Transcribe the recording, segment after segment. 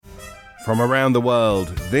From around the world,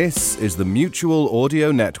 this is the Mutual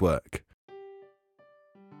Audio Network.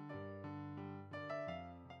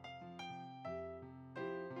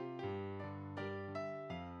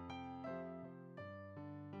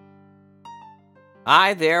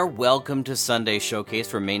 Hi there, welcome to Sunday Showcase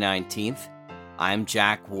for May 19th. I'm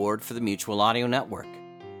Jack Ward for the Mutual Audio Network.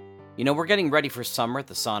 You know, we're getting ready for summer at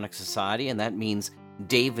the Sonic Society, and that means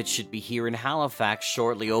David should be here in Halifax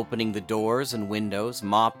shortly, opening the doors and windows,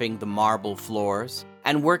 mopping the marble floors,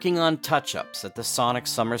 and working on touch-ups at the Sonic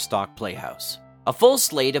Summer Stock Playhouse. A full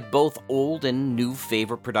slate of both old and new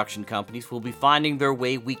favorite production companies will be finding their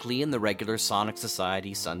way weekly in the regular Sonic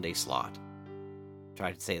Society Sunday slot.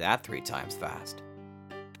 Try to say that 3 times fast.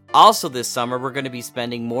 Also this summer, we're going to be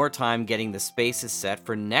spending more time getting the spaces set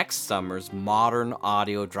for next summer's Modern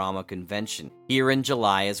Audio Drama Convention here in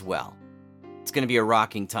July as well. It's going to be a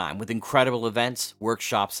rocking time with incredible events,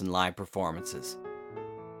 workshops, and live performances.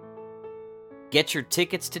 Get your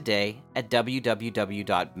tickets today at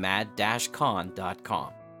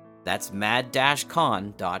www.mad-con.com. That's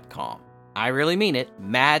mad-con.com. I really mean it,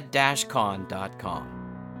 mad-con.com.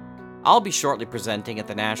 I'll be shortly presenting at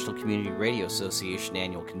the National Community Radio Association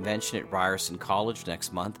Annual Convention at Ryerson College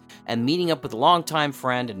next month and meeting up with a longtime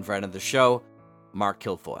friend and friend of the show, Mark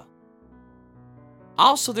Kilfoyle.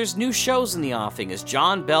 Also, there's new shows in the offing as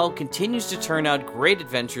John Bell continues to turn out great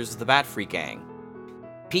adventures of the Bat-Free Gang.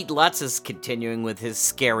 Pete Lutz is continuing with his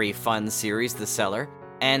scary fun series, The Cellar,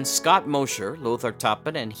 and Scott Mosher, Lothar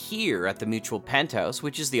Tuppen, and here at the Mutual Penthouse,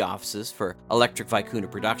 which is the offices for Electric Vicuna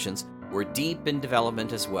Productions, we're deep in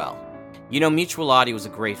development as well. You know, Mutual Audio is a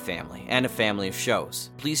great family and a family of shows.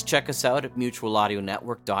 Please check us out at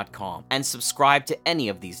mutualaudionetwork.com and subscribe to any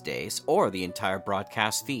of these days or the entire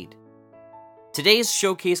broadcast feed. Today's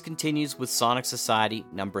showcase continues with Sonic Society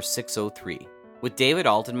number 603, with David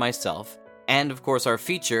Alt and myself, and of course our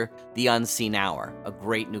feature, The Unseen Hour, a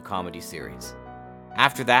great new comedy series.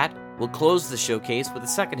 After that, we'll close the showcase with a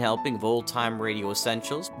second helping of old-time radio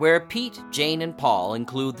essentials, where Pete, Jane, and Paul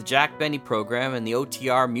include the Jack Benny program and the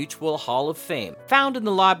OTR Mutual Hall of Fame, found in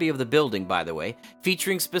the lobby of the building, by the way,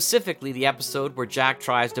 featuring specifically the episode where Jack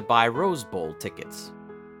tries to buy Rose Bowl tickets.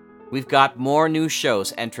 We've got more new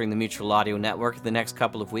shows entering the Mutual Audio Network in the next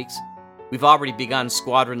couple of weeks. We've already begun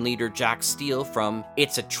Squadron Leader Jack Steele from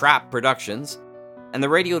It's a Trap Productions, and the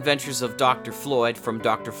radio adventures of Dr. Floyd from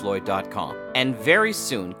drfloyd.com. And very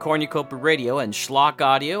soon, Cornucopia Radio and Schlock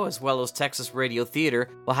Audio, as well as Texas Radio Theater,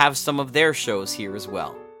 will have some of their shows here as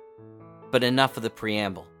well. But enough of the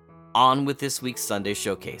preamble. On with this week's Sunday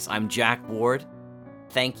Showcase. I'm Jack Ward.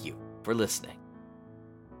 Thank you for listening.